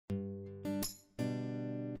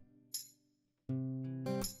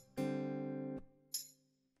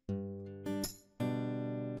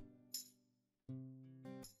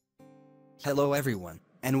Hello everyone,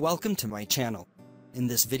 and welcome to my channel. In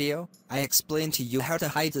this video, I explain to you how to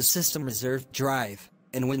hide the system reserved drive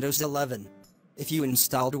in Windows 11. If you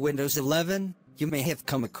installed Windows 11, you may have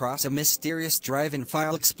come across a mysterious drive in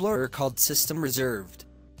File Explorer called System Reserved.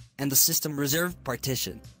 And the System Reserved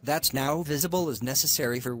Partition that's now visible is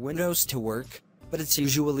necessary for Windows to work, but it's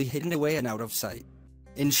usually hidden away and out of sight.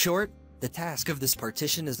 In short, the task of this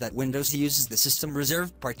partition is that Windows uses the System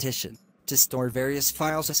Reserved Partition to store various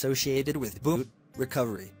files associated with boot,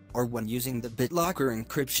 recovery, or when using the BitLocker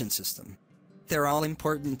encryption system. They're all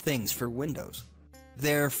important things for Windows.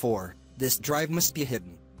 Therefore, this drive must be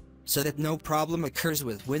hidden, so that no problem occurs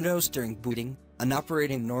with Windows during booting and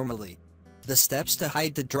operating normally. The steps to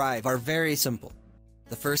hide the drive are very simple.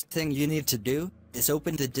 The first thing you need to do is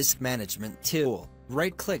open the Disk Management tool.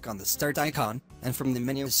 Right-click on the Start icon, and from the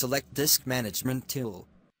menu select Disk Management tool.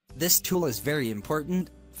 This tool is very important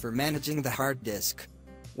for managing the hard disk.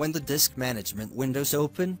 When the Disk Management window's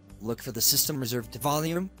open, look for the System Reserved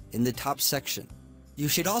volume in the top section. You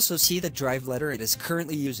should also see the drive letter it is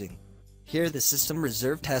currently using. Here the System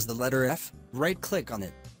Reserved has the letter F, right-click on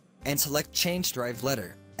it, and select Change Drive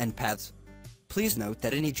Letter and Paths. Please note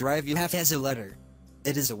that any drive you have has a letter.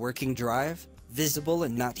 It is a working drive, visible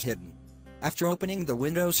and not hidden. After opening the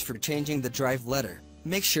windows for changing the drive letter,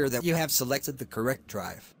 make sure that you have selected the correct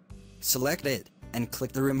drive. Select it, and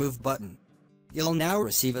click the Remove button. You'll now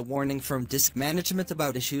receive a warning from Disk Management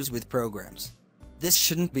about issues with programs. This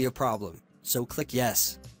shouldn't be a problem, so click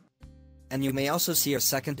Yes. And you may also see a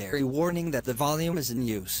secondary warning that the volume is in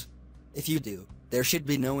use. If you do, there should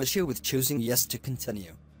be no issue with choosing Yes to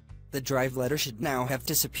continue. The drive letter should now have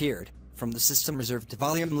disappeared from the System Reserved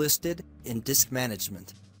volume listed in Disk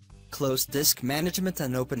Management. Close Disk Management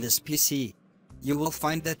and open this PC. You will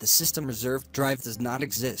find that the System Reserved drive does not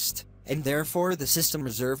exist, and therefore the System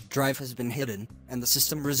Reserved drive has been hidden, and the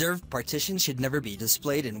System Reserved partition should never be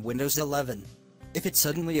displayed in Windows 11. If it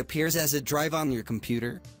suddenly appears as a drive on your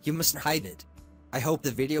computer, you must hide it. I hope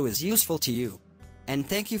the video is useful to you, and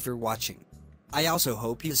thank you for watching. I also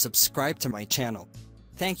hope you subscribe to my channel.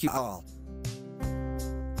 Thank you all.